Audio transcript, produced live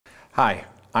Hi,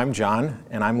 I'm John,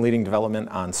 and I'm leading development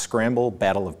on Scramble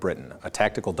Battle of Britain, a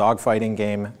tactical dogfighting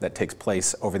game that takes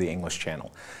place over the English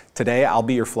Channel. Today, I'll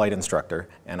be your flight instructor,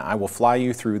 and I will fly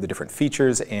you through the different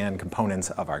features and components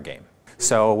of our game.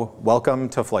 So, welcome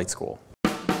to flight school.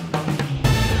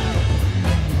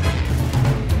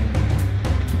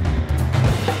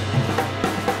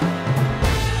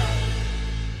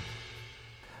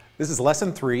 This is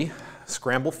lesson 3,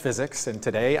 Scramble Physics, and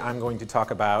today I'm going to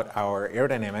talk about our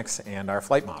aerodynamics and our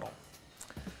flight model.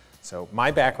 So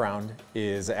my background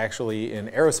is actually in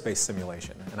aerospace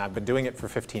simulation, and I've been doing it for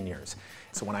 15 years.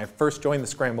 So when I first joined the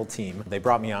Scramble team, they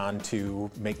brought me on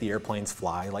to make the airplanes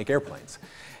fly like airplanes.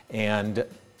 And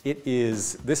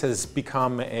this has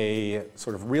become a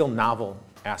sort of real novel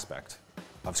aspect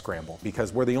of Scramble,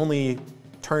 because we're the only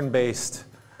turn-based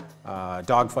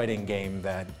dogfighting game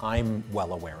that I'm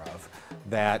well aware of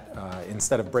that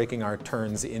instead of breaking our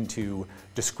turns into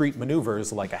discrete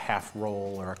maneuvers like a half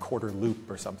roll or a quarter loop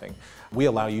or something, we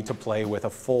allow you to play with a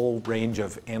full range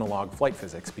of analog flight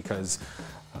physics, because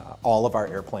all of our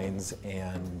airplanes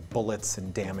and bullets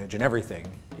and damage and everything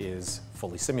is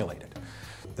fully simulated.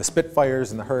 The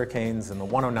Spitfires and the Hurricanes and the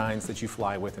 109s that you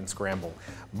fly with in Scramble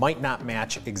might not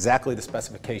match exactly the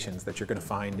specifications that you're going to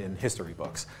find in history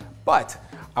books, but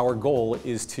our goal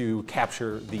is to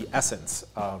capture the essence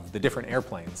of the different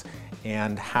airplanes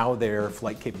and how their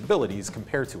flight capabilities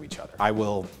compare to each other. I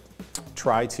will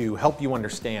try to help you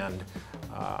understand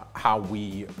how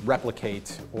we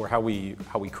replicate or how we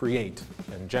create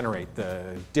and generate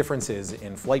the differences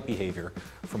in flight behavior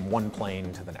from one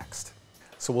plane to the next.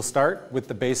 So we'll start with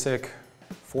the basic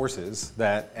forces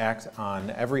that act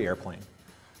on every airplane.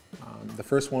 The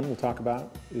first one we'll talk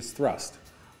about is thrust,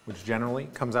 which generally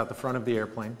comes out the front of the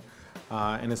airplane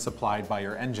and is supplied by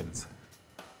your engines.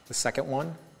 The second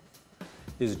one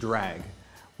is drag,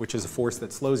 which is a force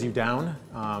that slows you down,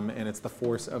 and it's the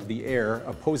force of the air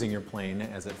opposing your plane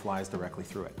as it flies directly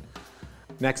through it.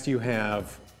 Next you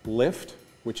have lift,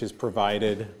 which is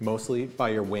provided mostly by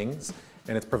your wings,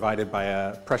 and it's provided by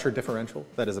a pressure differential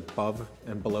that is above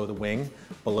and below the wing.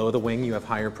 Below the wing you have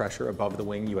higher pressure, above the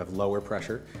wing you have lower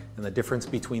pressure, and the difference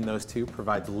between those two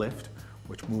provides lift,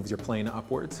 which moves your plane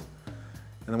upwards.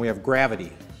 And then we have gravity.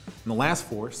 And the last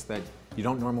force that you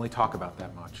don't normally talk about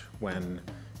that much when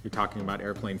you're talking about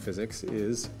airplane physics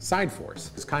is side force.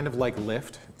 It's kind of like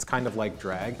lift, it's kind of like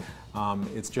drag.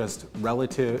 It's just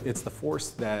relative, it's the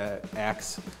force that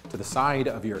acts to the side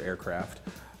of your aircraft.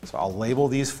 So I'll label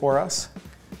these for us,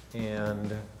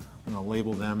 and I'm going to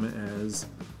label them as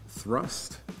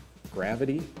thrust,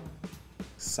 gravity,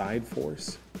 side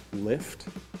force, lift,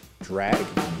 drag.